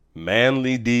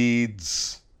manly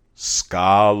deeds,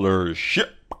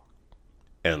 scholarship,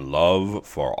 and love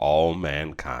for all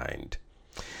mankind.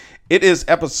 It is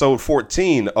episode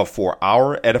 14 of For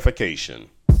Our Edification.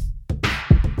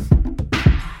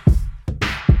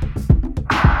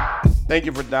 Thank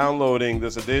you for downloading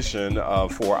this edition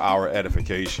of For Our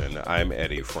Edification. I'm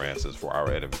Eddie Francis. For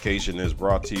Our Edification is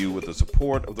brought to you with the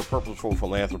support of the Purposeful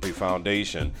Philanthropy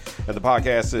Foundation. And the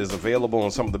podcast is available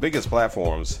on some of the biggest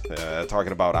platforms,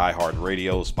 talking about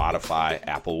iHeartRadio, Spotify,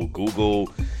 Apple, Google,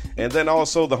 and then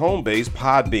also the home base,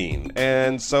 Podbean.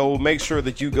 And so make sure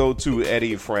that you go to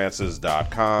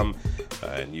eddiefrancis.com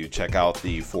and you check out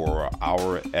the For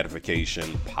Our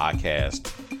Edification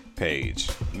podcast page.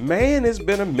 Man, it's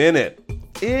been a minute.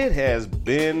 It has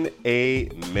been a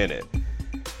minute.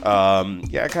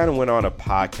 I kind of went on a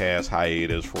podcast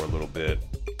hiatus for a little bit.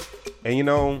 And you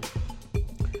know,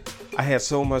 I had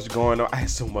so much going on. I had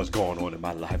so much going on in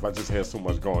my life. I just had so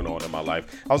much going on in my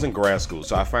life. I was in grad school,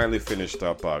 so I finally finished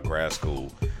up grad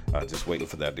school. Just waiting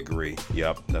for that degree.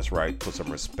 Yep, that's right. Put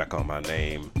some respect on my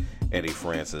name. Eddie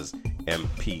Francis,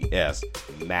 MPS,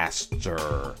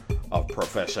 Master of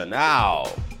Professional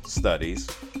Studies.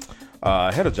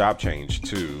 Had a job change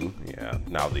too.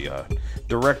 Now the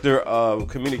director of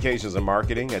communications and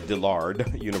marketing at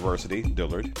Dillard University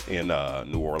in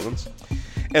New Orleans.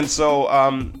 And so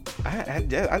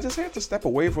I just had to step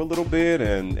away for a little bit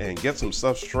and get some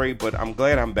stuff straight, but I'm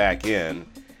glad I'm back in.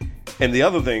 And the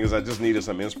other thing is I just needed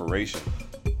some inspiration.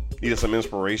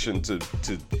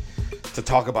 To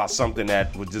talk about something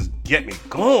that would just get me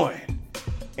going.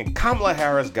 And Kamala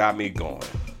Harris got me going.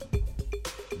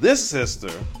 This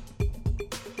sister,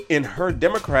 in her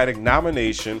Democratic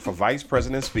nomination for vice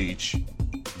president speech,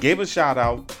 gave a shout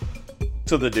out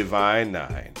to the Divine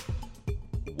Nine.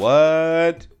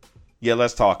 What? Yeah,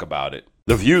 let's talk about it.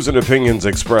 The views and opinions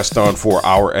expressed on For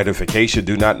Our Edification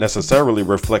do not necessarily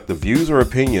reflect the views or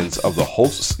opinions of the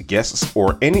hosts, guests,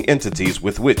 or any entities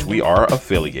with which we are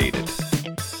affiliated.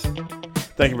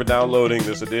 Thank you for downloading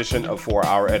this edition of For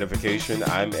Our Edification.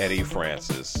 I'm Eddie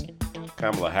Francis.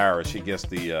 Kamala Harris, she gets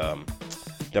the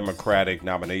Democratic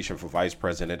nomination for Vice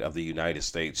President of the United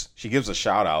States. She gives a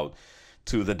shout out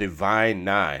to the Divine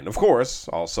Nine. Of course,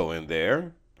 also in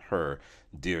there, her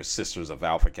dear sisters of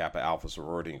Alpha Kappa Alpha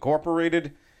Sorority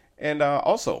Incorporated, and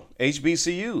also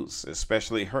HBCUs,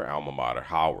 especially her alma mater,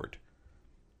 Howard.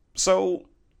 So,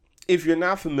 if you're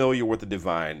not familiar with the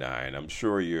Divine Nine, I'm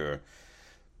sure you're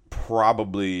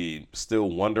probably still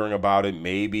wondering about it.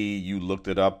 Maybe you looked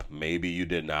it up, maybe you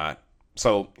did not.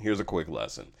 So here's a quick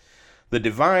lesson. The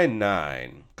Divine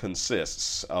Nine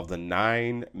consists of the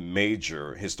 9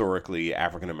 major historically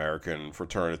African-American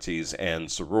fraternities and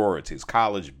sororities,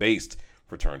 college-based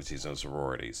fraternities and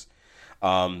sororities.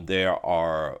 There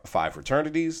are 5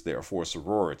 fraternities, there are 4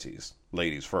 sororities,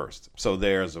 ladies first. So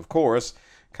there's, of course,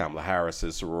 Kamala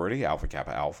Harris's sorority, Alpha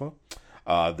Kappa Alpha.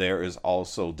 There is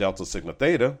also Delta Sigma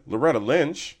Theta. Loretta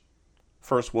Lynch,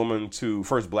 first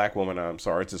black woman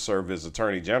to serve as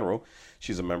Attorney General.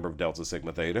 She's a member of Delta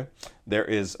Sigma Theta. There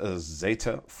is a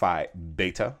Zeta Phi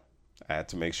Beta. I had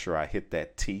to make sure I hit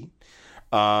that T.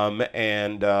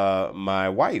 And my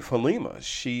wife, Halima,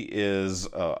 she is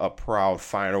a proud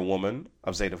finer woman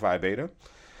of Zeta Phi Beta.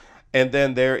 And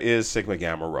then there is Sigma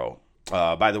Gamma Rho.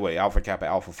 By the way, Alpha Kappa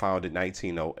Alpha founded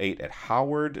 1908 at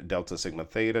Howard, Delta Sigma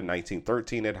Theta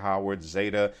 1913 at Howard,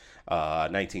 Zeta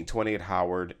 1920 at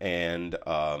Howard, and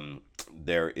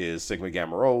there is Sigma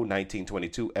Gamma Rho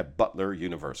 1922 at Butler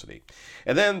University.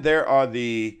 And then there are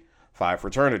the 5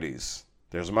 fraternities.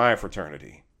 There's my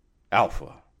fraternity,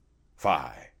 Alpha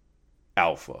Phi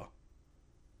Alpha,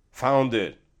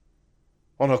 founded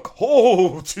on a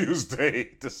cold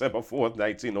Tuesday, December 4th,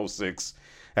 1906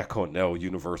 at Cornell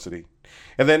University.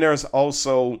 And then there's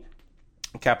also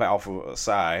Kappa Alpha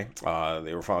Psi.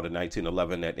 They were founded in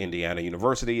 1911 at Indiana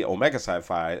University. Omega Psi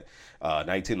Phi,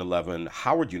 1911,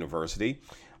 Howard University.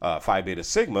 Phi Beta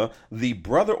Sigma, the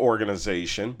brother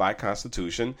organization by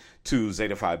constitution to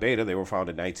Zeta Phi Beta. They were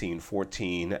founded in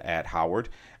 1914 at Howard.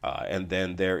 And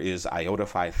then there is Iota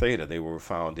Phi Theta. They were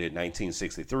founded in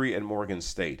 1963 at Morgan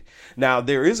State. Now,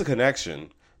 there is a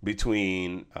connection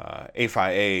between A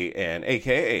Phi A and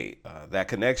AKA. That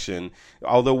connection,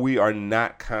 although we are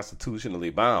not constitutionally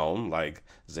bound like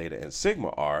Zeta and Sigma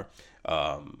are,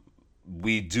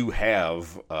 we do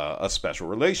have a special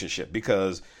relationship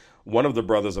because one of the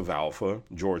brothers of Alpha,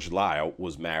 George Lyle,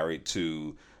 was married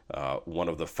to one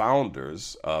of the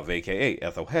founders of AKA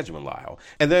Ethel Hedgeman Lyle.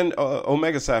 And then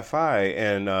Omega Psi Phi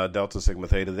and Delta Sigma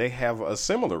Theta, they have a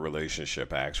similar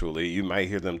relationship, actually. You might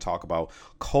hear them talk about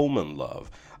Coleman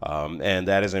love. And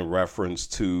that is in reference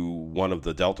to one of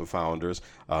the Delta founders,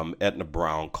 Edna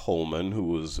Brown Coleman, who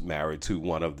was married to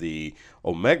one of the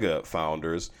Omega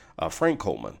founders, Frank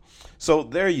Coleman. So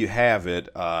there you have it,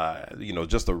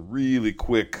 just a really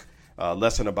quick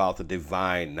lesson about the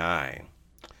Divine Nine.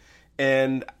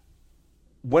 And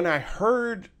when I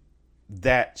heard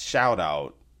that shout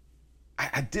out,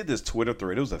 I did this Twitter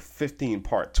thread. It was a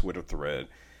 15-part Twitter thread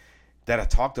that I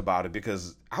talked about it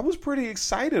because I was pretty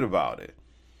excited about it.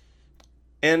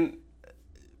 And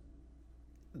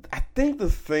I think the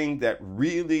thing that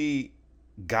really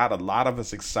got a lot of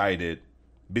us excited,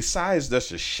 besides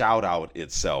just a shout out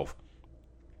itself,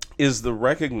 is the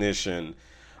recognition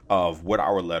of what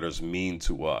our letters mean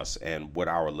to us and what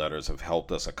our letters have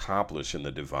helped us accomplish in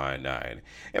the Divine Nine.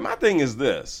 And my thing is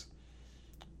this.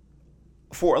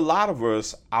 For a lot of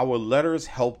us, our letters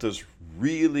helped us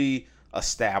really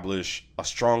establish a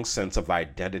strong sense of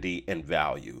identity and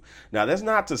value. Now, that's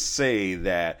not to say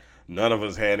that none of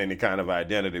us had any kind of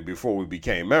identity before we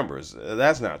became members.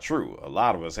 That's not true. A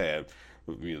lot of us had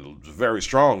very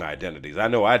strong identities. I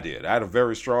know I did. I had a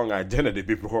very strong identity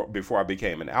before I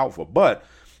became an alpha. But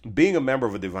being a member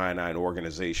of a Divine Nine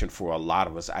organization for a lot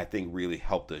of us, I think really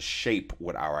helped us shape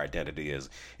what our identity is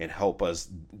and help us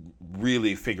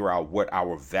really figure out what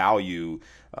our value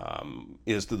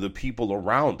is to the people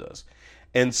around us.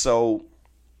 And so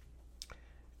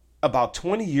about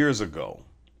 20 years ago,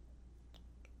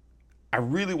 I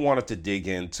really wanted to dig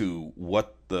into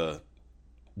what the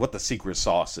secret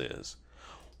sauce is.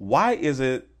 Why is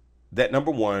it that, number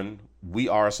one, we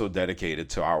are so dedicated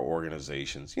to our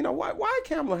organizations? Why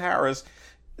Kamala Harris,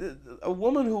 a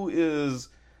woman who is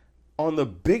on the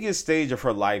biggest stage of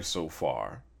her life so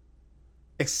far,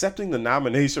 accepting the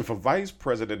nomination for Vice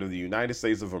President of the United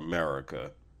States of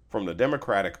America from the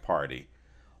Democratic Party,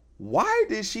 why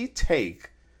did she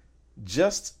take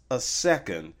just a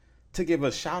second to give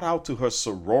a shout out to her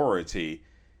sorority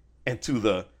and to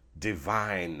the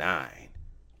Divine Nine?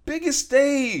 Biggest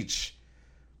stage.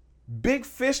 Big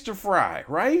fish to fry,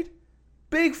 right?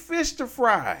 Big fish to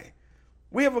fry.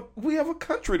 We have a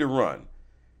country to run.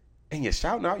 And you're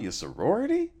shouting out your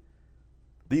sorority?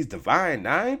 These Divine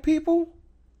Nine people?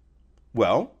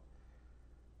 Well,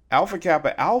 Alpha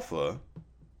Kappa Alpha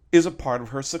is a part of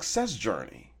her success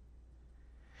journey.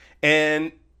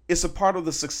 And it's a part of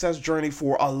the success journey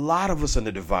for a lot of us in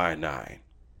the Divine Nine.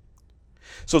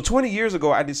 So 20 years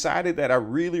ago, I decided that I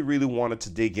really, really wanted to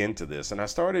dig into this. And I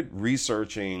started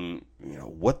researching,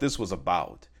 what this was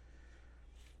about.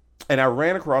 And I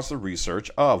ran across the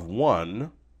research of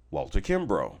one Walter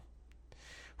Kimbrough,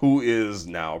 who is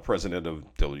now president of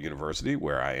Dillard University,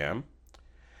 where I am.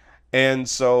 And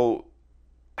so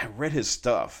I read his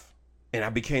stuff and I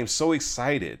became so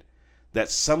excited that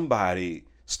somebody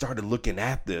started looking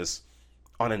at this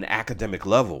on an academic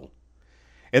level.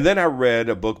 And then I read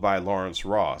a book by Lawrence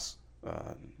Ross,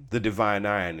 The Divine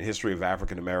Nine, History of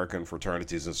African American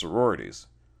Fraternities and Sororities.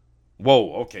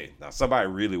 Whoa, okay, now somebody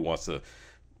really wants to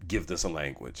give this a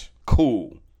language.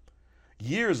 Cool.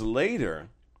 Years later,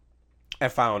 I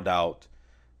found out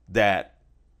that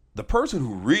the person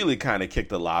who really kind of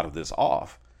kicked a lot of this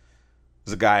off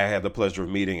is a guy I had the pleasure of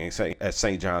meeting at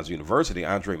St. John's University,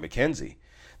 Andre McKenzie.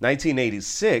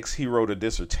 1986, he wrote a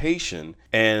dissertation,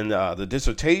 and the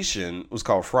dissertation was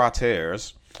called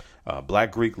Fratres,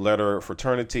 Black Greek Letter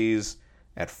Fraternities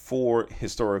at 4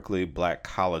 Historically Black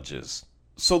Colleges.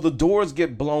 So the doors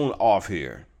get blown off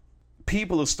here.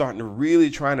 People are starting to really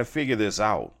trying to figure this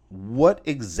out. What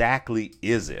exactly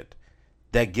is it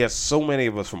that gets so many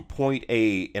of us from point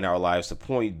A in our lives to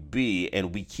point B,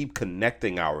 and we keep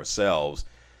connecting ourselves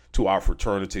to our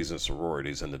fraternities and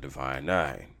sororities in the Divine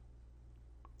Nine?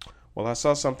 Well, I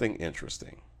saw something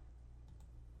interesting.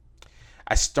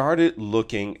 I started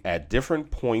looking at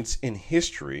different points in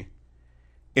history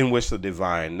in which the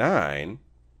Divine Nine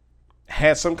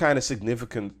had some kind of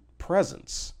significant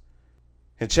presence.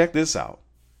 And check this out.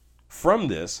 From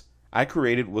this, I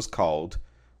created what's called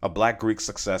a Black Greek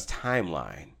Success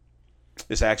Timeline.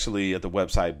 It's actually at the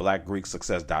website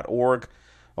blackgreeksuccess.org,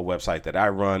 a website that I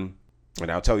run. And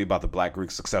I'll tell you about the Black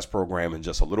Greek Success Program in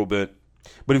just a little bit.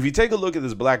 But if you take a look at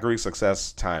this Black Greek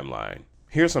Success Timeline,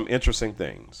 here's some interesting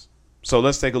things. So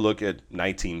let's take a look at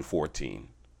 1914.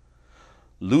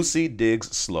 Lucy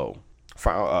Diggs Slow.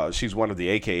 She's one of the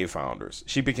AKA founders.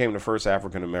 She became the first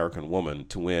African-American woman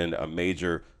to win a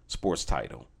major sports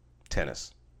title,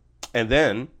 tennis. And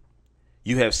then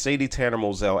you have Sadie Tanner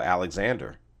Moselle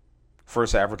Alexander,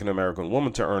 first African-American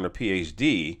woman to earn a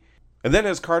PhD. And then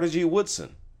there's Carter G.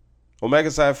 Woodson,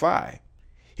 Omega Psi Phi.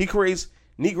 He creates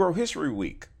Negro History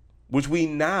Week, which we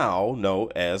now know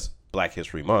as Black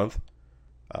History Month.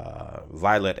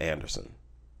 Violet Anderson.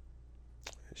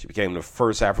 She became the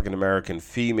first African-American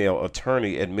female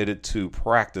attorney admitted to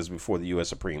practice before the U.S.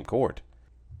 Supreme Court.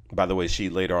 By the way, she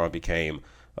later on became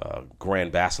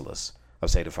Grand Basileus of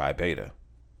Zeta Phi Beta.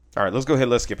 All right, let's go ahead.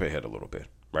 Let's skip ahead a little bit,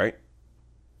 right?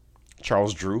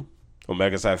 Charles Drew,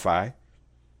 Omega Psi Phi.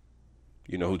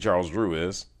 You know who Charles Drew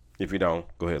is. If you don't,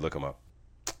 go ahead, look him up.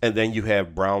 And then you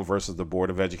have Brown versus the Board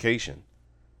of Education.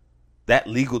 That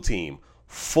legal team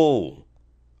full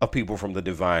of people from the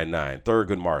Divine Nine.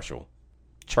 Thurgood Marshall,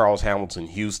 Charles Hamilton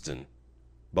Houston,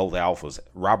 both alphas,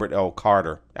 Robert L.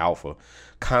 Carter, alpha,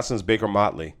 Constance Baker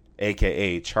Motley,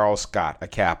 a.k.a. Charles Scott, a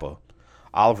kappa,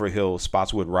 Oliver Hill,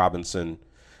 Spotswood Robinson,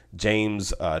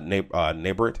 James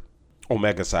Nabert,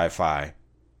 Omega Psi Phi.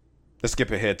 Let's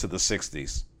skip ahead to the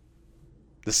 60s.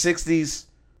 The 60s,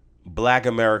 Black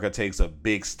America takes a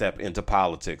big step into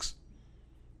politics.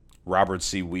 Robert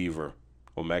C. Weaver,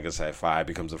 Omega Psi Phi,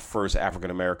 becomes the first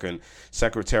African-American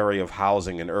Secretary of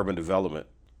Housing and Urban Development.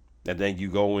 And then you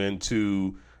go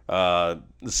into the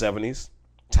 70s.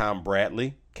 Tom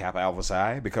Bradley, Kappa Alpha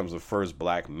Psi, becomes the first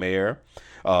Black mayor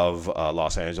of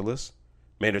Los Angeles.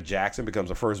 Maynard Jackson becomes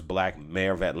the first Black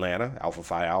mayor of Atlanta, Alpha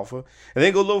Phi Alpha. And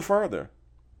then go a little further.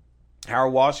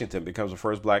 Harold Washington becomes the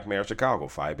first Black mayor of Chicago,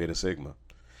 Phi Beta Sigma.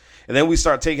 And then we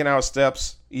start taking our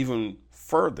steps even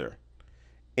further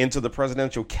into the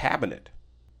presidential cabinet.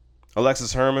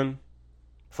 Alexis Herman,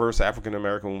 first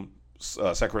African-American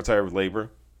Secretary of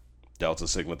Labor, Delta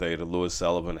Sigma Theta. Louis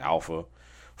Sullivan, Alpha,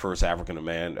 first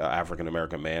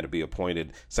African-American man to be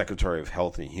appointed Secretary of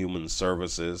Health and Human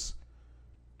Services.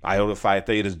 Iota Phi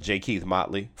Theta, J. Keith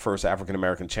Motley, first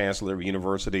African-American Chancellor,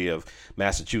 University of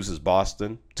Massachusetts,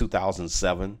 Boston,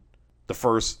 2007. The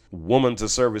first woman to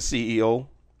serve as CEO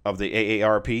of the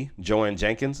AARP, Joanne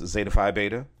Jenkins, Zeta Phi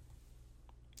Beta.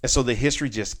 And so the history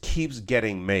just keeps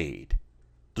getting made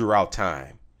throughout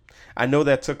time. I know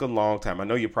that took a long time. I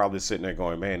know you're probably sitting there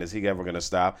going, man, is he ever going to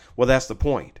stop? Well, that's the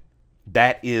point.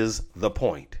 That is the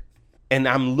point. And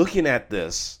I'm looking at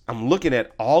this. I'm looking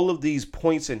at all of these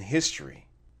points in history,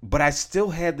 but I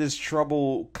still had this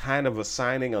trouble kind of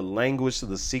assigning a language to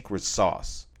the secret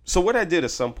sauce. So what I did at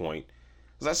some point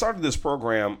is I started this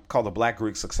program called the Black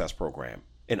Greek Success Program,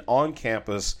 an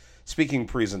on-campus speaking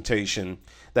presentation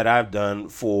that I've done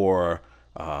for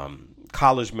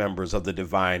college members of the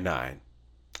Divine Nine.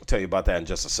 I'll tell you about that in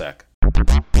just a sec.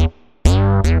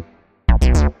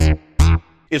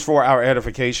 It's for our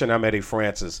edification. I'm Eddie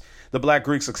Francis. The Black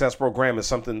Greek Success Program is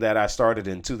something that I started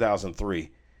in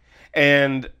 2003.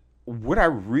 And what I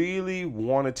really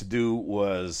wanted to do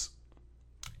was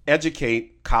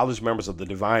educate college members of the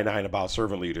Divine Nine about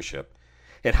servant leadership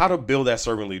and how to build that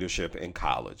servant leadership in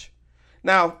college.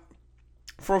 Now,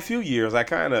 for a few years, I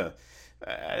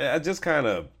just kind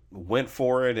of went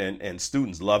for it and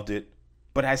students loved it,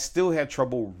 but I still had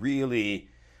trouble really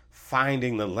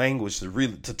finding the language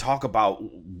to talk about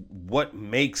what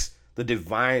makes the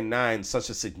Divine Nine such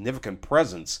a significant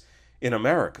presence in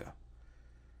America.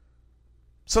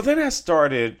 So then I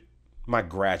started my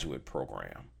graduate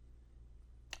program.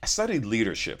 I studied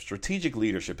leadership. Strategic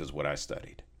leadership is what I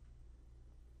studied.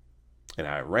 And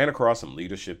I ran across some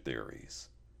leadership theories.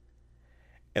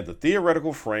 And the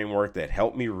theoretical framework that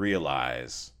helped me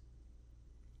realize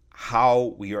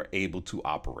how we are able to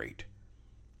operate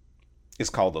is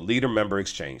called the leader-member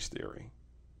exchange theory.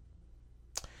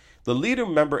 The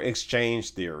leader-member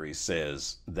exchange theory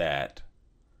says that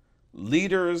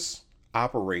leaders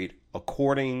operate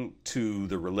according to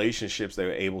the relationships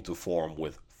they're able to form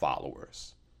with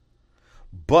followers.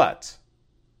 But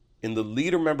in the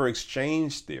leader-member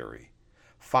exchange theory,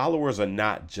 followers are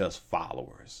not just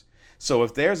followers. So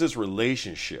if there's this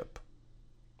relationship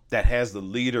that has the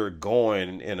leader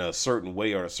going in a certain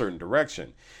way or a certain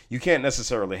direction, you can't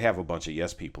necessarily have a bunch of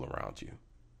yes people around you.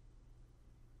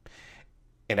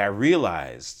 And I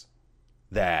realized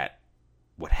that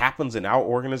what happens in our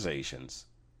organizations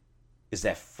is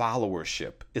that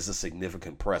followership is a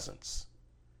significant presence.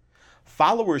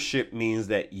 Followership means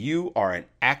that you are an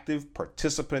active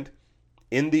participant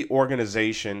in the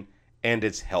organization and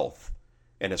its health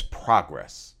and its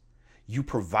progress. You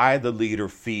provide the leader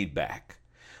feedback,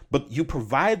 but you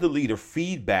provide the leader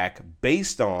feedback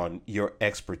based on your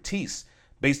expertise,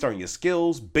 based on your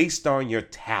skills, based on your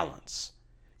talents.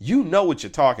 You know what you're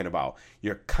talking about.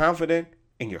 You're confident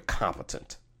and you're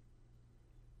competent.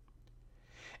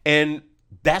 And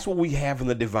that's what we have in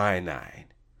the Divine Nine.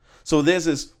 So there's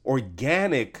this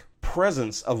organic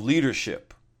presence of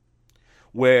leadership.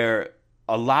 where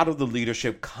a lot of the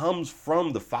leadership comes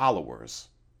from the followers.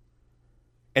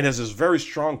 And there's this very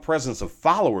strong presence of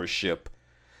followership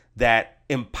that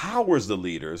empowers the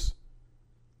leaders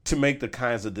to make the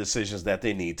kinds of decisions that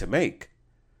they need to make.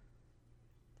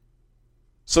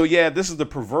 So yeah, this is the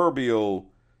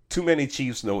proverbial too many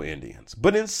chiefs, no Indians.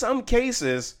 But in some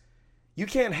cases, you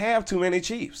can't have too many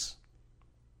chiefs.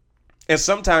 And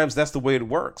sometimes that's the way it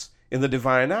works. In the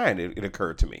Divine Nine, it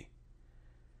occurred to me.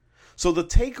 So the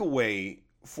takeaway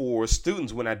for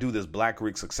students when I do this Black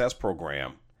Greek Success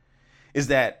Program is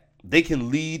that they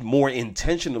can lead more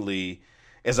intentionally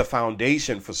as a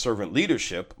foundation for servant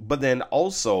leadership, but then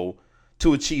also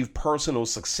to achieve personal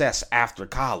success after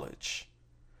college.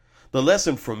 The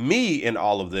lesson for me in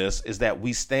all of this is that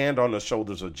we stand on the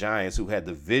shoulders of giants who had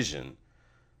the vision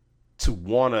to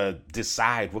want to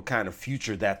decide what kind of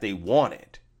future that they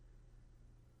wanted.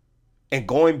 And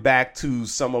going back to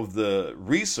some of the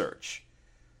research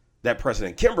that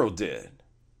President Kimbrough did,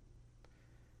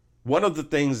 one of the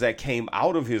things that came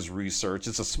out of his research,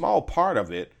 it's a small part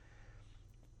of it,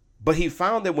 but he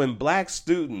found that when Black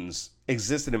students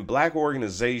existed in Black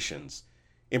organizations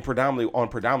on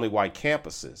predominantly white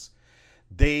campuses,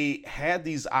 they had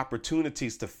these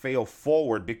opportunities to fail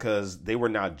forward because they were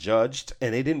not judged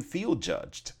and they didn't feel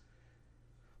judged.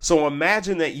 So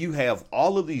imagine that you have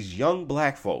all of these young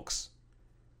Black folks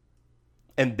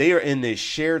and they are in this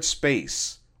shared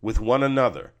space with one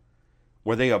another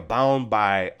where they are bound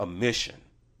by a mission.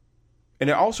 And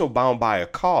they're also bound by a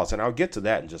cause. And I'll get to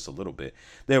that in just a little bit.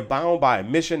 They're bound by a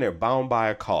mission. They're bound by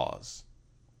a cause.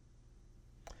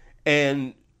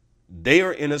 And they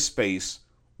are in a space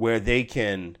where they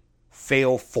can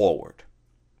fail forward.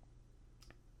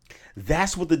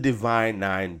 That's what the Divine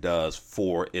Nine does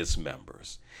for its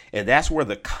members. And that's where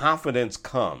the confidence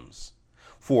comes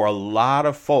for a lot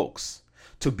of folks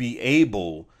to be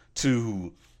able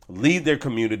to lead their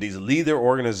communities, lead their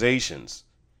organizations,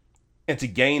 and to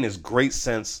gain this great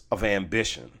sense of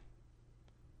ambition.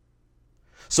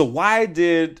 So why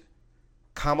did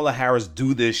Kamala Harris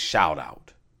do this shout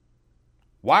out?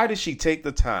 Why did she take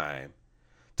the time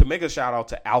to make a shout out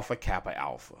to Alpha Kappa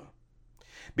Alpha?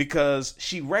 Because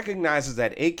she recognizes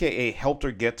that AKA helped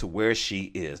her get to where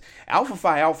she is. Alpha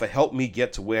Phi Alpha helped me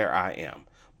get to where I am.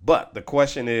 But the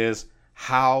question is,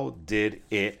 how did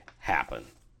it happen?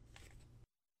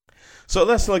 So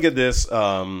let's look at this.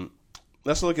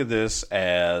 Let's look at this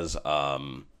as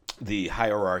the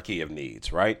hierarchy of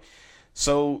needs, right?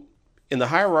 So in the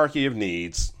hierarchy of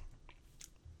needs,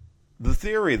 the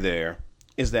theory there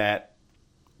is that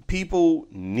people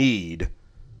need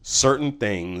certain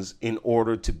things in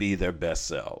order to be their best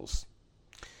selves.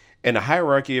 And the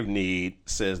hierarchy of need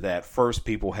says that first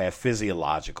people have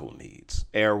physiological needs: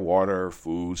 air, water,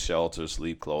 food, shelter,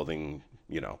 sleep, clothing,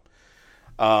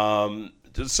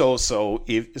 So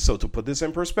to put this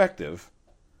in perspective,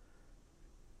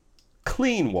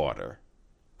 clean water,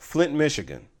 Flint,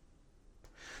 Michigan.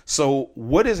 So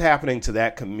what is happening to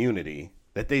that community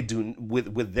that they do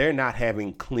with their not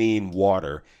having clean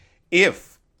water,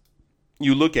 if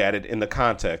you look at it in the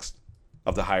context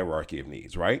of the hierarchy of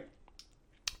needs, right?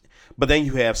 But then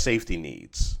you have safety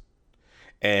needs,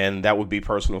 and that would be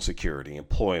personal security,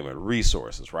 employment,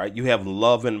 resources, right? You have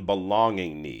love and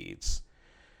belonging needs,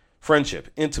 friendship,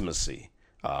 intimacy,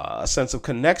 a sense of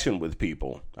connection with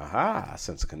people. A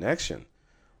sense of connection.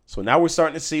 So now we're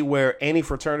starting to see where any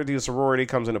fraternity or sorority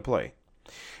comes into play.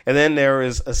 And then there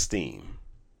is esteem,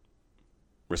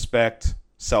 respect,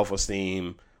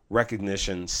 self-esteem,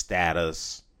 recognition,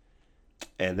 status,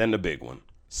 and then the big one,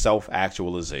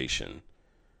 self-actualization,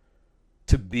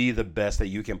 to be the best that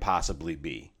you can possibly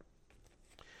be.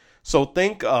 So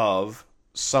think of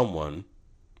someone,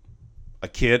 a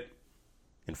kid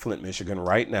in Flint, Michigan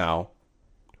right now,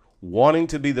 wanting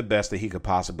to be the best that he could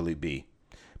possibly be,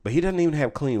 but he doesn't even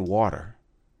have clean water.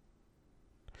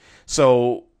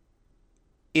 So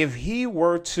if he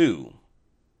were to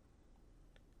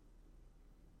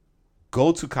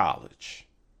go to college,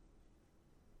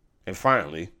 and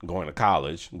finally going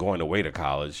away to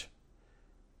college,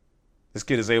 this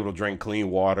kid is able to drink clean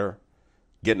water,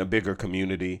 get in a bigger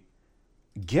community,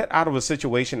 get out of a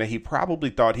situation that he probably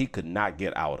thought he could not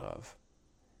get out of.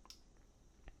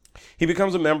 He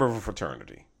becomes a member of a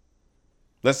fraternity.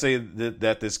 Let's say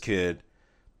that this kid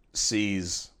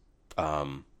sees,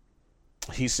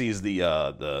 he sees the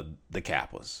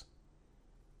Kappas,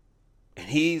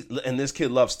 and this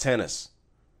kid loves tennis.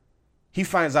 He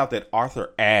finds out that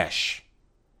Arthur Ashe,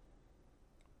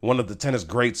 one of the tennis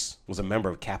greats, was a member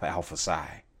of Kappa Alpha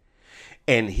Psi,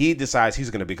 and he decides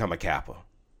he's going to become a Kappa.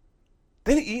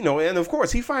 Then and of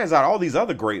course he finds out all these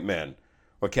other great men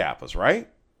were Kappas, right?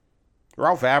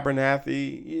 Ralph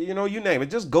Abernathy, you name it.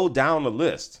 Just go down the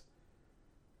list.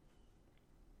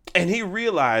 And he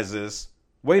realizes,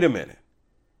 wait a minute.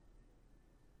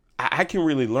 I can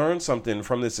really learn something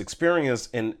from this experience,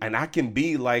 and I can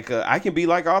be like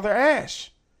Arthur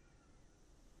Ashe.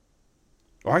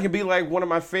 Or I can be like one of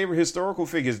my favorite historical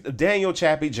figures, Daniel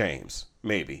Chappie James,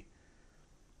 maybe.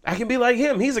 I can be like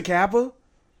him. He's a Kappa,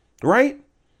 right?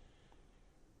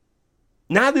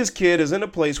 Now this kid is in a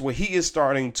place where he is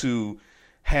starting to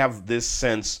have this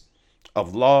sense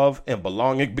of love and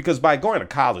belonging, because by going to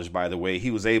college, by the way,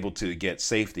 he was able to get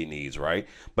safety needs, right?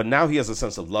 But now he has a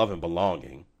sense of love and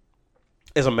belonging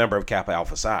as a member of Kappa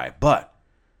Alpha Psi. But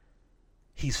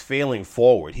he's failing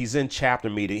forward. He's in chapter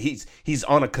meeting. He's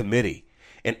on a committee.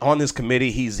 And on this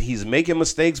committee, he's making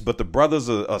mistakes, but the brothers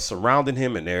are surrounding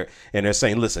him, and they're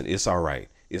saying, listen, it's all right.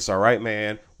 It's all right,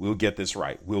 man. We'll get this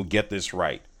right. We'll get this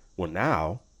right. Well,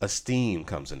 now esteem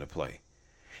comes into play.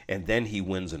 And then he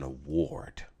wins an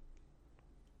award.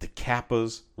 The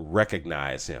Kappas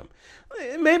recognize him.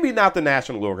 Maybe not the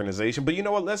national organization, but you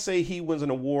know what? Let's say he wins an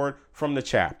award from the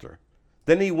chapter.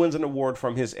 Then he wins an award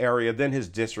from his area, then his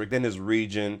district, then his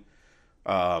region.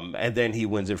 And then he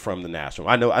wins it from the national.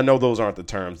 I know those aren't the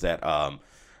terms that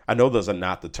I know those are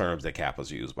not the terms that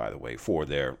Kappas use, by the way, for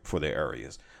their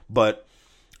areas. But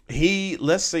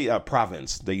let's say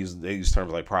province. They use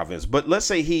terms like province. But let's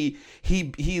say he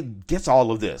gets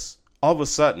all of this. All of a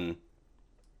sudden,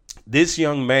 this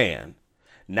young man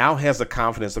now has the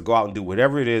confidence to go out and do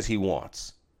whatever it is he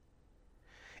wants.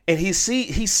 And he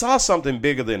saw something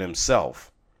bigger than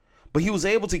himself, but he was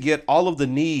able to get all of the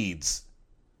needs.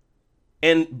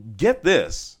 And get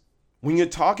this, when you're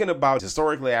talking about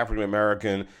historically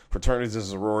African-American fraternities and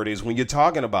sororities, when you're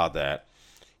talking about that,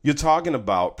 you're talking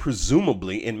about,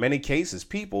 presumably, in many cases,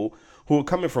 people who are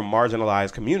coming from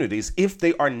marginalized communities if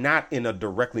they are not in a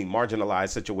directly marginalized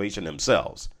situation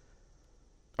themselves.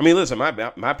 I mean, listen,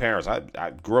 my parents,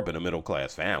 I grew up in a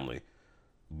middle-class family,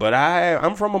 but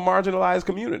I'm from a marginalized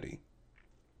community.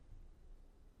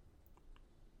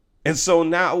 And so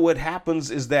now what happens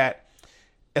is that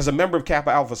as a member of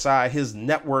Kappa Alpha Psi, his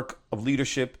network of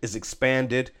leadership is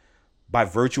expanded by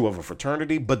virtue of a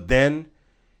fraternity, but then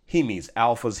he meets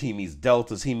alphas, he meets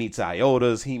deltas, he meets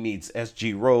iotas, he meets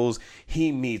SG Rhos,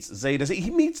 he meets zetas,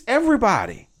 he meets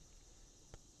everybody.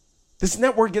 This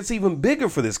network gets even bigger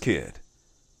for this kid,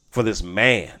 for this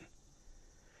man.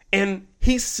 And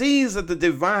he sees that the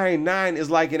Divine Nine is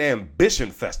like an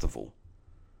ambition festival.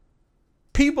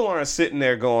 People aren't sitting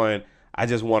there going, I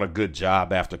just want a good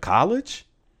job after college.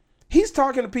 He's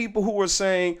talking to people who are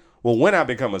saying, well, when I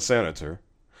become a senator,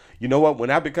 you know what? When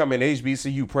I become an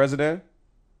HBCU president,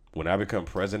 when I become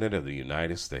president of the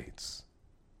United States.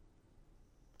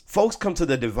 Folks come to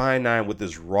the Divine Nine with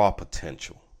this raw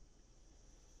potential.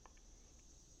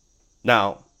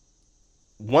 Now,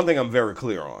 one thing I'm very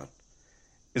clear on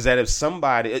is that if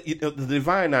somebody, the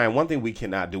Divine Nine, one thing we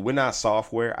cannot do, we're not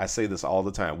software. I say this all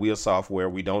the time. We are software.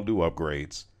 We don't do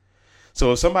upgrades.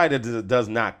 So if somebody does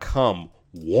not come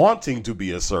wanting to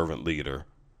be a servant leader,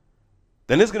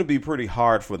 then it's going to be pretty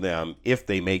hard for them if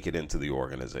they make it into the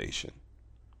organization.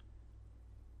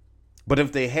 But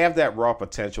if they have that raw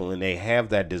potential and they have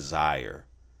that desire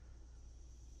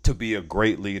to be a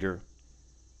great leader,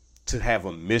 to have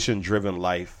a mission-driven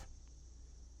life,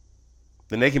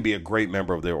 then they can be a great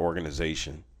member of their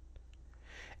organization.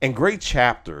 And great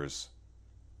chapters,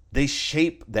 they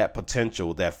shape that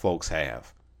potential that folks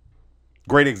have.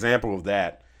 Great example of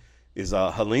that is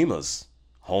Halima's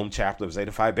home chapter of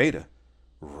Zeta Phi Beta,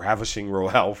 ravishing Rho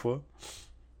Alpha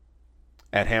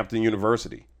at Hampton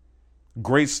University.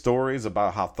 Great stories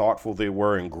about how thoughtful they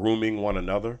were in grooming one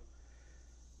another.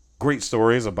 Great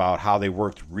stories about how they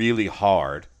worked really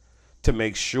hard to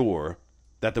make sure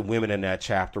that the women in that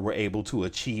chapter were able to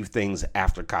achieve things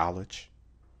after college.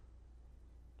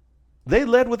 They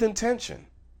led with intention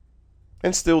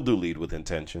and still do lead with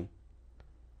intention.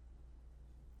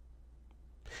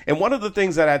 And one of the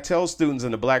things that I tell students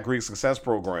in the Black Greek Success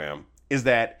Program is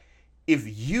that if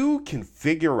you can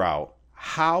figure out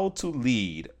how to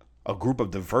lead a group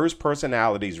of diverse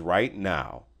personalities right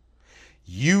now,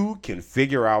 you can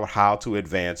figure out how to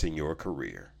advance in your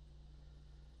career.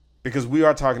 Because we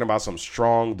are talking about some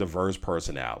strong, diverse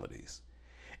personalities.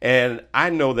 And I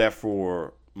know that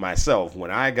for myself, when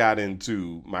I got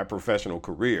into my professional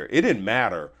career, it didn't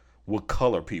matter what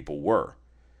color people were.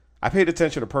 I paid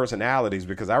attention to personalities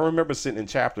because I remember sitting in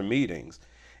chapter meetings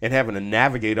and having to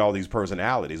navigate all these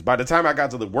personalities. By the time I got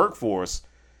to the workforce,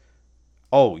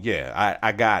 oh yeah,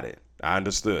 I got it. I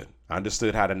understood. I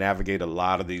understood how to navigate a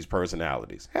lot of these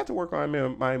personalities. Had to work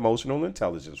on my emotional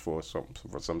intelligence for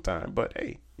some time, but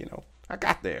hey, I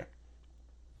got there.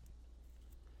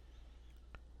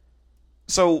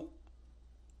 So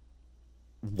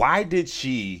why did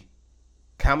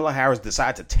Kamala Harris,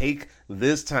 decide to take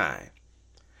this time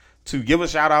to give a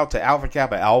shout out to Alpha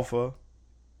Kappa Alpha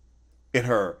in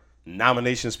her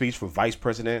nomination speech for Vice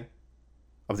President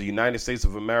of the United States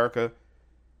of America?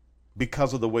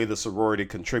 Because of the way the sorority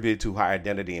contributed to her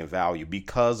identity and value,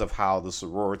 because of how the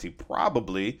sorority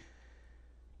probably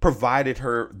provided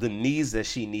her the needs that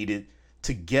she needed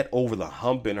to get over the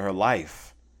hump in her life,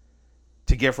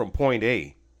 to get from point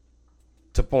A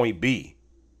to point B.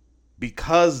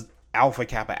 Because Alpha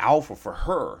Kappa Alpha for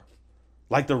her,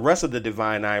 like the rest of the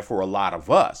Divine Nine for a lot of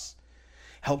us,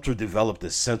 helped her develop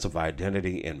this sense of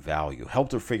identity and value,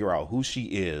 helped her figure out who she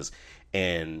is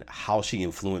and how she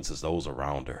influences those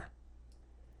around her.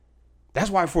 That's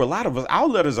why for a lot of us, our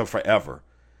letters are forever.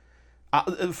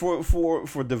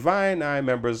 For Divine Nine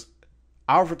members,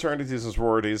 our fraternities and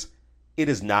sororities, it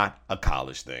is not a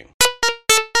college thing.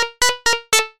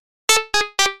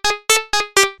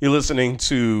 You're listening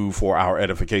to For Our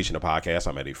Edification, a podcast.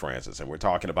 I'm Eddie Francis, and we're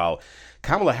talking about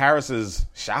Kamala Harris's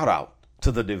shout out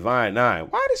to the Divine Nine.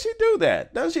 Why did she do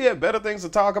that? Doesn't she have better things to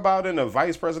talk about in a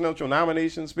vice presidential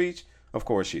nomination speech? Of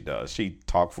course she does. She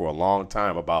talked for a long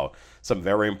time about some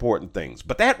very important things.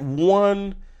 But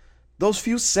those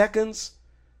few seconds,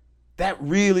 that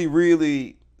really,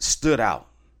 really stood out.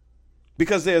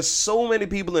 Because there's so many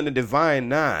people in the Divine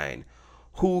Nine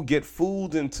who get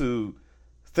fooled into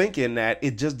thinking that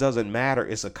it just doesn't matter.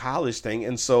 It's a college thing.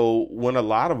 And so when a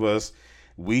lot of us,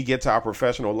 we get to our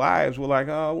professional lives, we're like,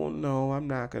 oh, well, no, I'm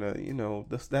not going to,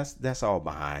 that's all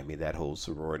behind me, that whole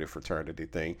sorority fraternity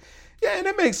thing. Yeah, and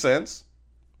it makes sense.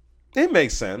 It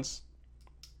makes sense.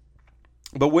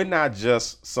 But we're not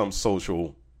just some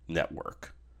social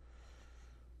network.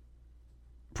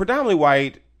 Predominantly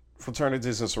white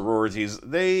fraternities and sororities,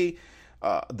 they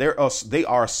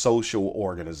are social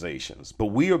organizations, but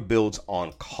we are built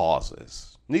on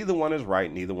causes. Neither one is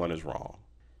right, neither one is wrong.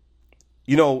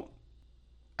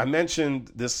 I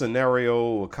mentioned this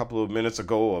scenario a couple of minutes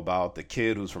ago about the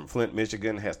kid who's from Flint,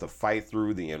 Michigan, has to fight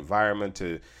through the environment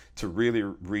to really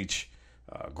reach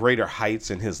greater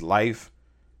heights in his life.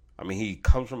 I mean, he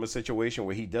comes from a situation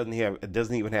where he doesn't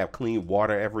even have clean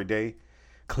water every day,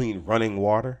 clean running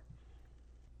water.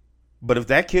 But if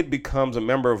that kid becomes a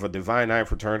member of a Divine Nine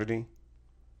fraternity,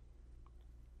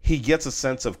 he gets a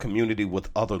sense of community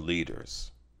with other leaders.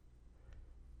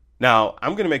 Now,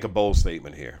 I'm going to make a bold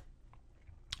statement here.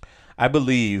 I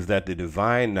believe that the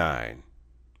Divine Nine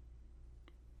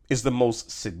is the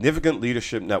most significant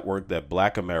leadership network that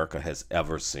Black America has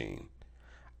ever seen.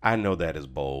 I know that is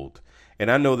bold.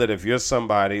 And I know that if you're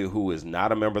somebody who is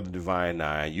not a member of the Divine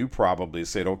Nine, you probably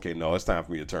said, okay, no, it's time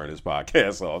for me to turn this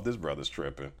podcast off. This brother's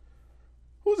tripping.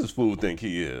 Who does this fool think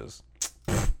he is?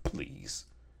 Please.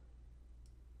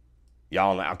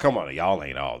 Y'all, come on, y'all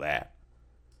ain't all that.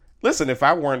 Listen, if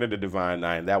I weren't in the Divine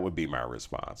Nine, that would be my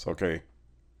response, okay?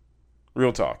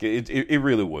 Real talk. It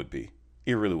really would be.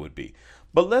 It really would be.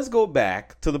 But let's go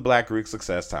back to the Black Greek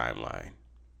success timeline.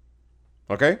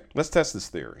 Okay? Let's test this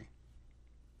theory.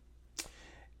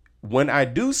 When I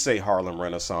do say Harlem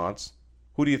Renaissance,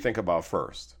 who do you think about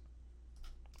first?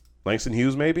 Langston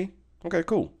Hughes, maybe? Okay,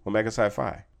 cool. Omega Psi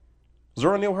Phi.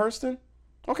 Zora Neale Hurston?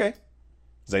 Okay.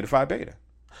 Zeta Phi Beta.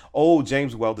 Oh,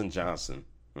 James Weldon Johnson.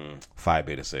 Phi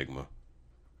Beta Sigma.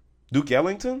 Duke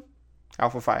Ellington?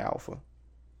 Alpha Phi Alpha.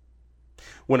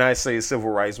 When I say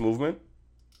civil rights movement,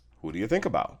 who do you think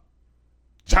about?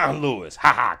 John Lewis.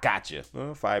 Ha, gotcha.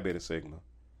 Phi Beta Sigma.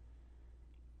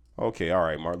 Okay, all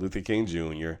right. Martin Luther King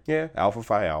Jr. Yeah, Alpha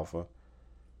Phi Alpha.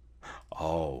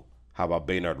 Oh, how about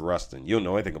Baynard Rustin? You don't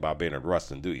know anything about Baynard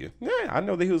Rustin, do you? Yeah, I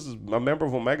know that he was a member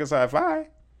of Omega Psi Phi.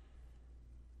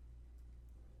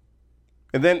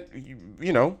 And then,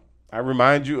 I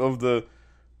remind you of the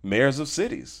mayors of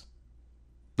cities,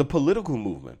 the political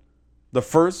movement, the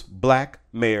first Black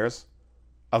mayors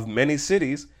of many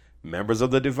cities, members of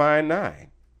the Divine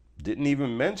Nine. Didn't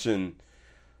even mention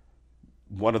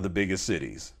one of the biggest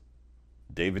cities.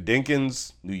 David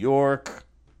Dinkins, New York,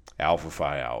 Alpha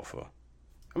Phi Alpha.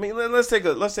 I mean, let's take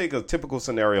a typical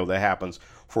scenario that happens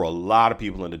for a lot of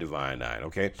people in the Divine Nine,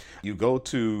 okay? You go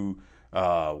to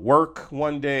work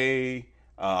one day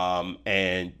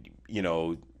and,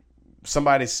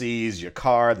 somebody sees your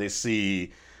car. They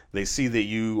see that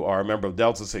you are a member of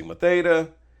Delta Sigma Theta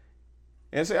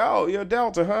and say, oh, you're a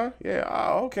Delta, huh? Yeah,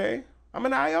 oh, okay. I'm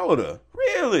an Iota.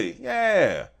 Really?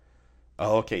 Yeah.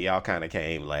 Oh, okay, y'all kind of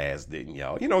came last, didn't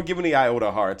y'all? Giving the Iota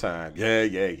a hard time.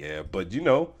 Yeah. But,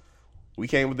 we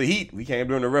came with the heat. We came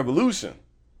during the revolution.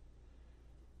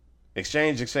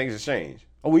 Exchange.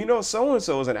 Oh,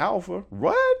 so-and-so is an Alpha.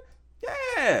 What?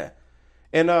 Yeah.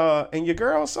 And your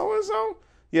girl so and so,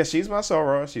 yeah, she's my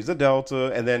Sora. She's a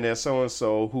Delta, and then there's so and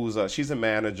so who's she's a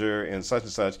manager and such.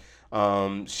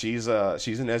 She's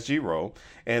an SG row,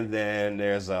 and then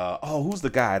there's who's the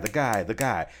guy? The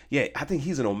guy. Yeah, I think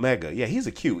he's an Omega. Yeah, he's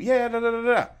a Q. Yeah, da da da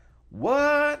da.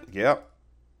 What? Yep.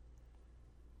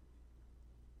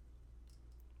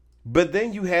 But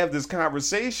then you have this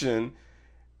conversation,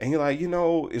 and you're like,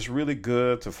 it's really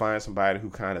good to find somebody who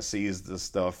kind of sees this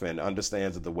stuff and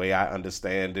understands it the way I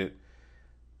understand it.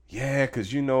 Yeah,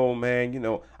 because,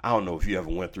 man, I don't know if you ever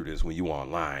went through this when you were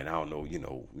online. I don't know,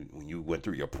 when you went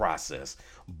through your process.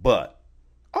 But,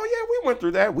 oh, yeah, we went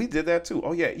through that. We did that, too.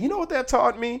 Oh, yeah. You know what that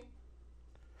taught me?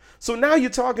 So now you're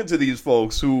talking to these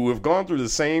folks who have gone through the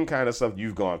same kind of stuff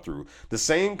you've gone through, the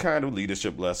same kind of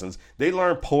leadership lessons. They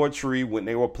learned poetry when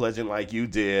they were pledging like you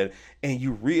did. And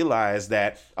you realize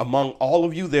that among all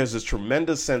of you, there's this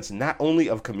tremendous sense not only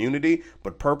of community,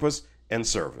 but purpose and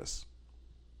service.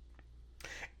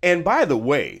 And by the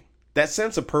way, that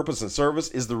sense of purpose and service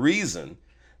is the reason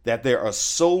that there are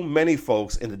so many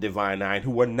folks in the Divine Nine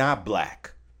who are not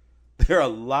black. There are a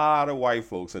lot of white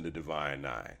folks in the Divine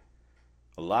Nine.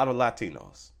 A lot of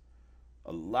Latinos,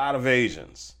 a lot of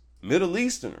Asians, Middle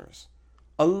Easterners,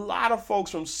 a lot of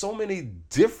folks from so many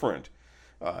different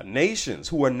nations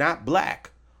who are not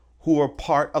black, who are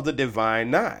part of the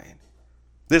Divine Nine.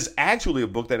 There's actually a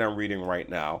book that I'm reading right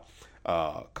now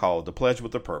called The Pledge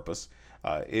with a Purpose.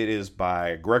 It is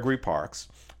by Gregory Parks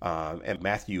and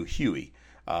Matthew Huey.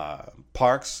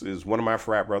 Parks is one of my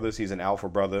frat brothers. He's an Alpha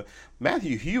brother.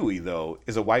 Matthew Huey, though,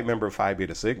 is a white member of Phi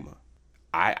Beta Sigma.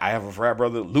 I have a frat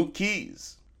brother, Luke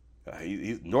Keys.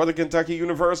 He's Northern Kentucky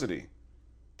University.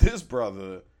 This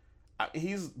brother, I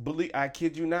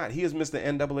kid you not, he is Mr.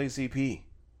 NAACP.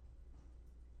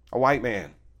 A white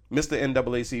man, Mr.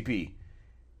 NAACP.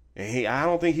 And I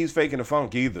don't think he's faking the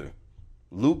funk either.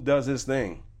 Luke does his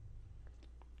thing.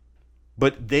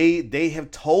 But they have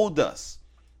told us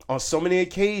on so many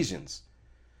occasions,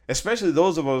 especially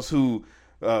those of us who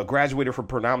graduated from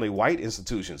predominantly white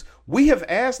institutions, we have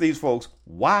asked these folks,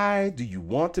 why do you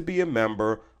want to be a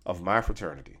member of my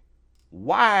fraternity?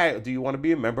 Why do you want to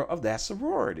be a member of that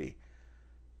sorority?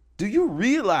 Do you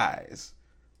realize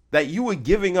that you were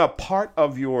giving up part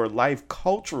of your life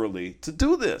culturally to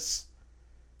do this?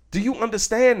 Do you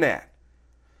understand that?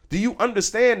 Do you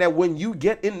understand that when you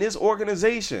get in this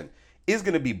organization, it's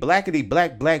going to be blackety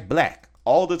black, black, black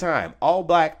all the time, all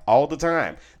black all the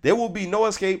time. There will be no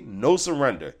escape, no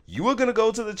surrender. You are going to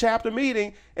go to the chapter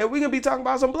meeting and we're going to be talking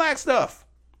about some black stuff.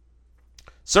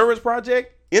 Service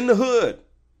project in the hood.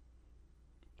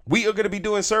 We are going to be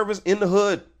doing service in the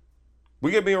hood.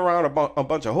 We're going to be around a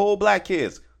bunch of whole black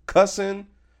kids cussing,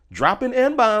 dropping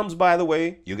N-bombs, by the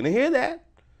way. You're going to hear that.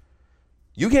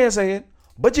 You can't say it,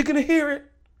 but you're going to hear it.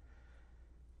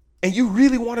 And you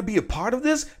really want to be a part of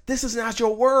this? This is not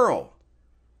your world.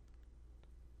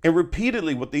 And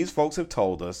repeatedly, what these folks have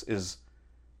told us is,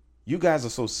 you guys are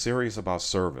so serious about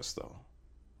service, though.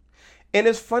 And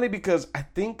it's funny because I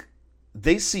think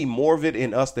they see more of it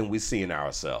in us than we see in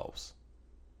ourselves.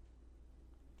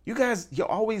 You guys, you're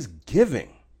always giving.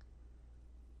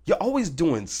 You're always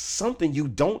doing something you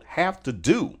don't have to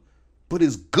do, but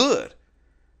is good.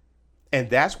 And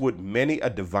that's what many a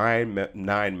Divine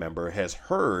Nine member has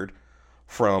heard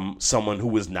from someone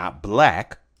who is not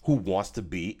black, who wants to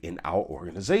be in our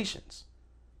organizations.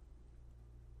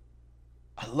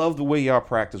 I love the way y'all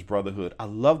practice brotherhood. I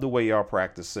love the way y'all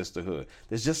practice sisterhood.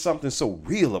 There's just something so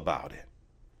real about it.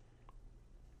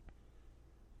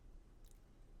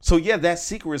 So yeah, that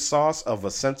secret sauce of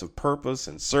a sense of purpose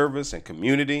and service and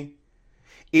community,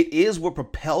 it is what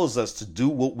propels us to do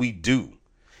what we do.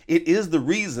 It is the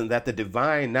reason that the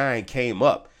Divine Nine came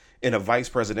up in a vice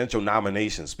presidential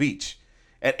nomination speech.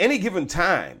 At any given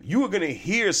time, you are going to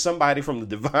hear somebody from the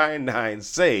Divine Nine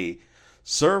say,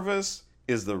 service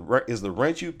is the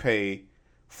rent you pay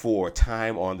for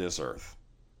time on this earth.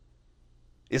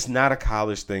 It's not a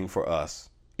college thing for us.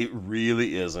 It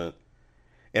really isn't.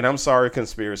 And I'm sorry,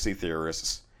 conspiracy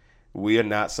theorists. We are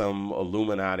not some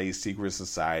Illuminati secret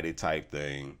society type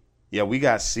thing. Yeah, we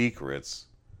got secrets.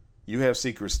 You have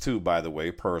secrets too, by the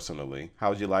way, personally. How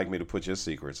would you like me to put your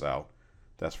secrets out?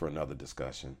 That's for another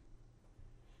discussion.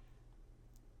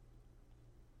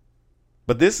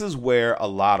 But this is where a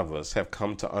lot of us have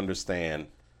come to understand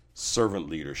servant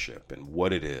leadership and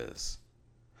what it is.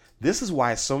 This is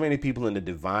why so many people in the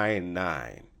Divine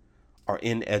Nine are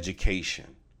in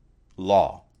education,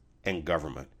 law, and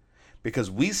government.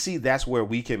 Because we see that's where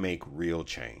we can make real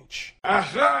change.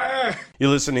 You're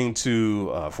listening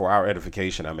to For Our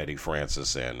Edification. I'm Eddie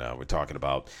Francis, and we're talking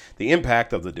about the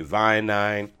impact of the Divine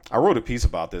Nine. I wrote a piece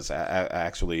about this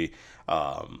actually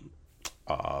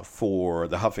for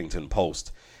the Huffington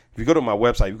Post. If you go to my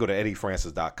website, you go to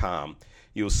eddiefrancis.com,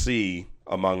 you'll see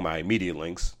among my immediate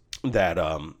links that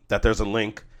there's a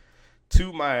link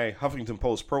to my Huffington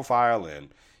Post profile, and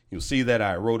you'll see that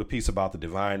I wrote a piece about the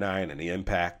Divine Nine and the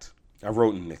impact. I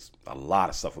wrote a lot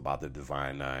of stuff about the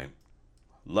Divine Nine.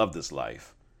 Love this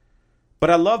life. But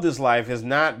I love this life is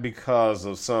not because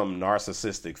of some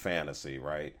narcissistic fantasy,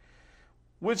 right?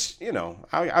 Which,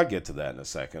 I'll get to that in a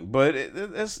second. But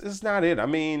it's not it. I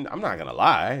mean, I'm not going to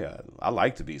lie. I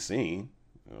like to be seen.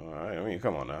 I mean,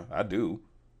 come on now. I do.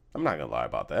 I'm not going to lie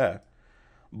about that.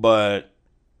 But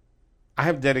I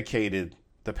have dedicated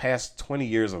the past 20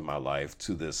 years of my life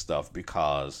to this stuff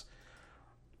because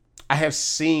I have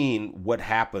seen what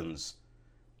happens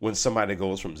when somebody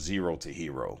goes from zero to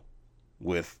hero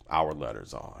with our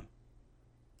letters on.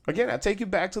 Again, I take you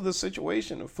back to the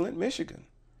situation of Flint, Michigan.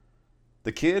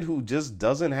 The kid who just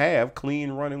doesn't have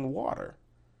clean running water,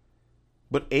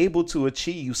 but able to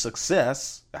achieve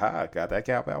success. Got that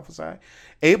Kappa Alpha Psi.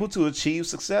 Able to achieve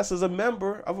success as a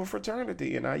member of a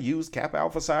fraternity. And I use Kappa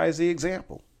Alpha Psi as the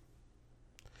example.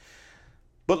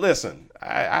 But listen,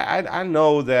 I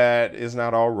know that it's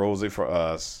not all rosy for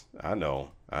us. I know.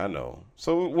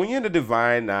 So when you're in the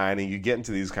Divine Nine and you get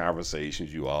into these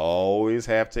conversations, you always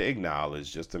have to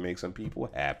acknowledge, just to make some people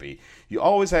happy, you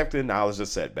always have to acknowledge the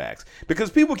setbacks. Because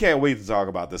people can't wait to talk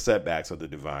about the setbacks of the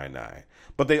Divine Nine.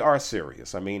 But they are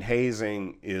serious. I mean,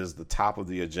 hazing is the top of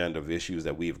the agenda of issues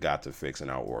that we've got to fix in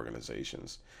our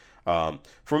organizations.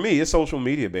 For me, it's social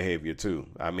media behavior too.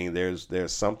 I mean, there's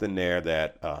something there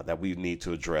that we need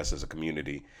to address as a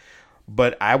community.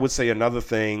 But I would say another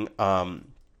thing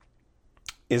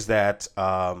is that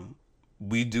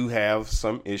we do have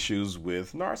some issues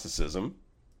with narcissism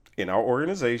in our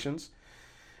organizations.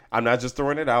 I'm not just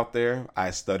throwing it out there.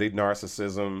 I studied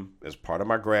narcissism as part of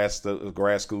my grad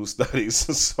school studies,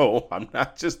 so I'm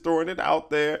not just throwing it out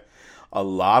there. A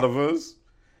lot of us,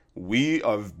 we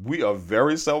are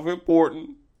very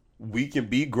self-important. We can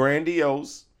be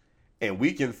grandiose, and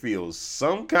we can feel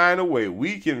some kind of way.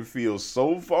 We can feel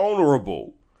so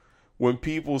vulnerable when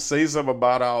people say something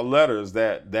about our letters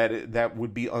that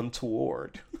would be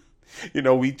untoward.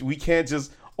 We can't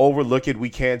just overlook it. We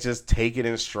can't just take it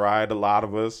in stride, a lot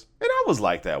of us. And I was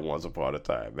like that once upon a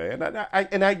time, man.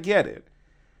 And I get it.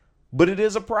 But it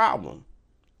is a problem.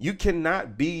 You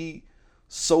cannot be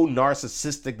so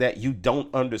narcissistic that you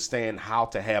don't understand how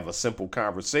to have a simple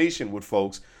conversation with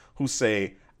folks who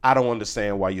say, I don't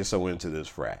understand why you're so into this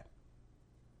frat.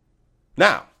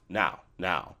 Now,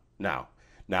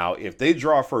 if they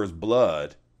draw first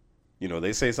blood,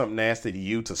 they say something nasty to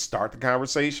you to start the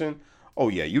conversation. Oh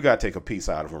yeah, you got to take a piece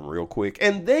out of them real quick.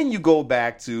 And then you go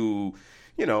back to,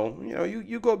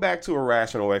 you go back to a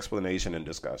rational explanation and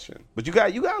discussion. But you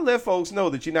got to let folks know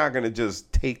that you're not going to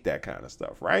just take that kind of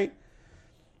stuff, right?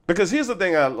 Because here's the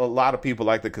thing, a lot of people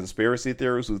like the conspiracy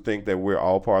theorists who think that we're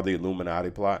all part of the Illuminati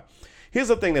plot. Here's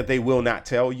the thing that they will not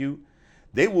tell you.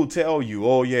 They will tell you,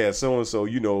 oh yeah, so-and-so,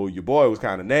 your boy was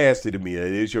kind of nasty to me.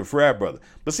 It's your frat brother.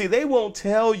 But see, they won't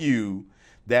tell you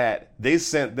that they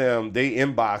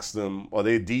inboxed them or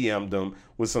they DM'd them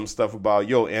with some stuff about,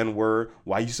 yo, N-word,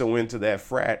 why you so into that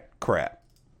frat crap?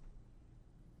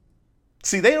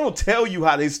 See, they don't tell you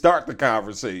how they start the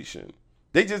conversation.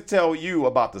 They just tell you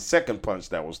about the second punch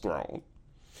that was thrown.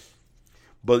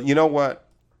 But you know what?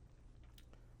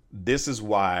 This is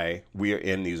why we are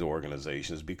in these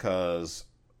organizations, because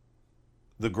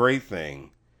the great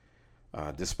thing,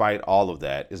 despite all of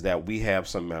that, is that we have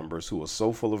some members who are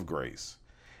so full of grace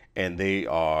and they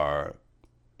are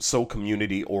so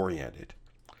community oriented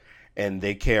and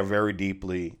they care very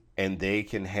deeply and they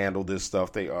can handle this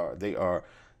stuff. They are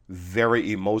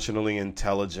very emotionally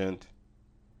intelligent,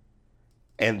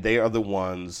 and they are the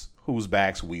ones whose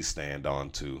backs we stand on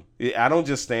too. I don't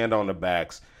just stand on the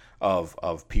backs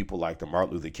of people like the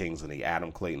Martin Luther Kings and the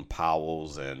Adam Clayton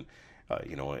Powells and,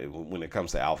 when it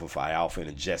comes to Alpha Phi Alpha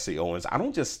and Jesse Owens, I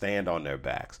don't just stand on their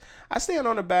backs. I stand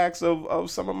on the backs of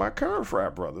some of my current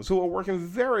frat brothers who are working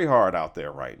very hard out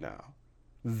there right now.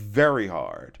 Very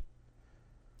hard.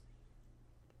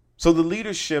 So the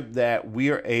leadership that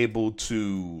we are able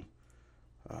to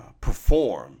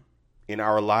perform in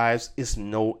our lives is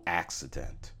no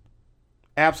accident.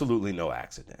 Absolutely no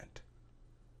accident.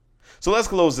 So let's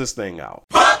close this thing out.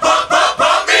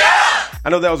 I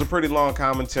know that was a pretty long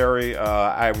commentary.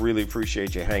 I really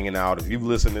appreciate you hanging out. If you've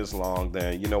listened this long,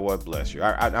 then you know what? Bless you.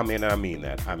 I mean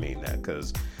that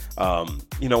because,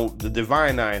 the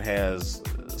Divine Nine has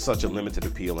such a limited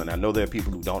appeal, and I know there are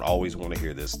people who don't always want to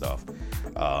hear this stuff.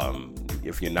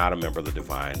 if you're not a member of the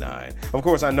Divine Nine. Of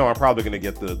course, I know I'm probably going to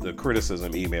get the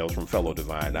criticism emails from fellow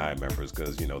Divine Nine members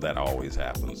because, that always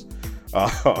happens.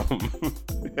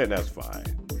 And that's fine.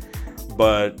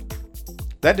 But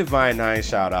that Divine Nine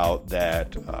shout out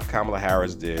that Kamala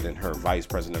Harris did in her vice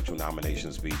presidential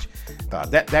nomination speech,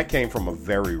 that came from a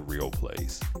very real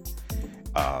place.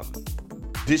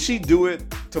 Did she do it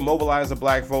to mobilize the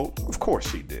black vote? Of course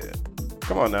she did.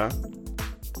 Come on now.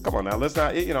 Let's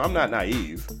not, I'm not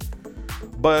naive.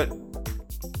 But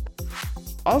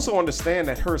also understand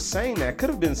that her saying that could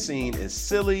have been seen as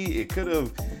silly. It could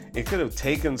have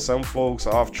taken some folks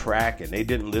off track and they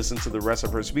didn't listen to the rest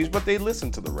of her speech, but they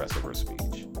listened to the rest of her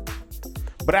speech.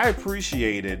 But I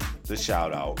appreciated the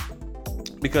shout out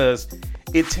because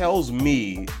it tells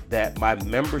me that my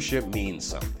membership means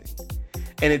something.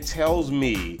 And it tells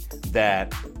me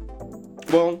that,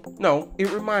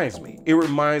 it reminds me. It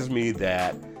reminds me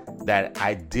that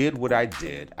I did what I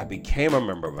did. I became a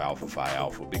member of Alpha Phi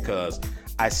Alpha because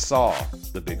I saw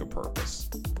the bigger purpose.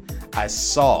 I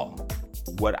saw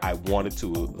what I wanted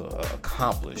to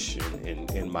accomplish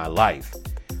in my life.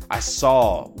 I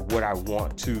saw what I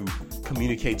want to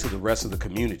communicate to the rest of the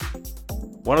community.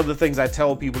 One of the things I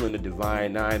tell people in the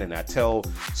Divine Nine, and I tell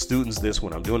students this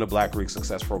when I'm doing the Black Greek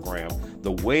Success Program,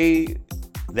 the way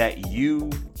that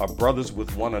you are brothers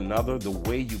with one another, the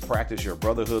way you practice your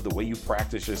brotherhood, the way you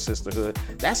practice your sisterhood,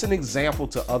 that's an example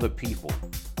to other people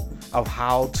of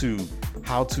how to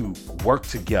work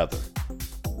together.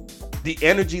 The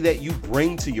energy that you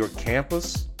bring to your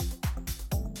campus,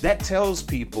 that tells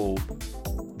people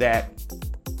that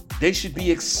they should be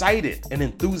excited and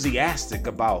enthusiastic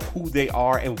about who they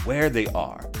are and where they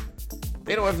are.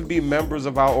 They don't have to be members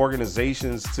of our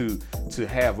organizations to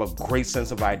have a great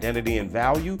sense of identity and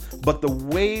value, but the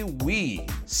way we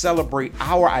celebrate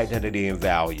our identity and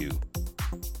value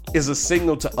is a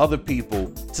signal to other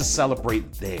people to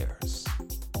celebrate theirs.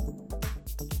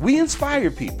 We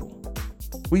inspire people.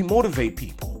 We motivate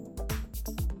people.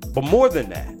 But more than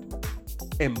that,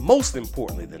 and most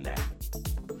importantly than that,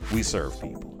 we serve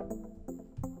people.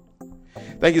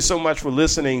 Thank you so much for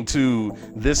listening to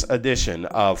this edition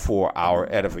of For Our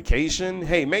Edification.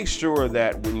 Hey, make sure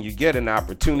that when you get an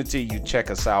opportunity, you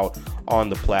check us out on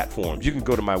the platforms. You can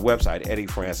go to my website,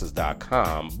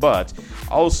 eddiefrancis.com, but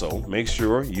also make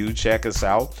sure you check us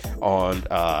out on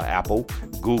Apple,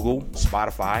 Google,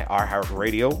 Spotify,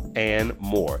 iHeartRadio, and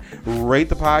more. Rate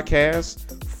the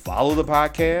podcast, follow the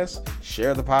podcast,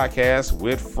 share the podcast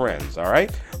with friends, all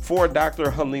right? For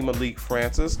Dr. Halim Malik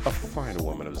Francis, a fine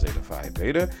woman of Zeta Phi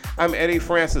Beta, I'm Eddie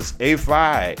Francis, A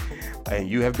Phi, and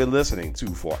you have been listening to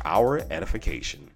For Our Edification.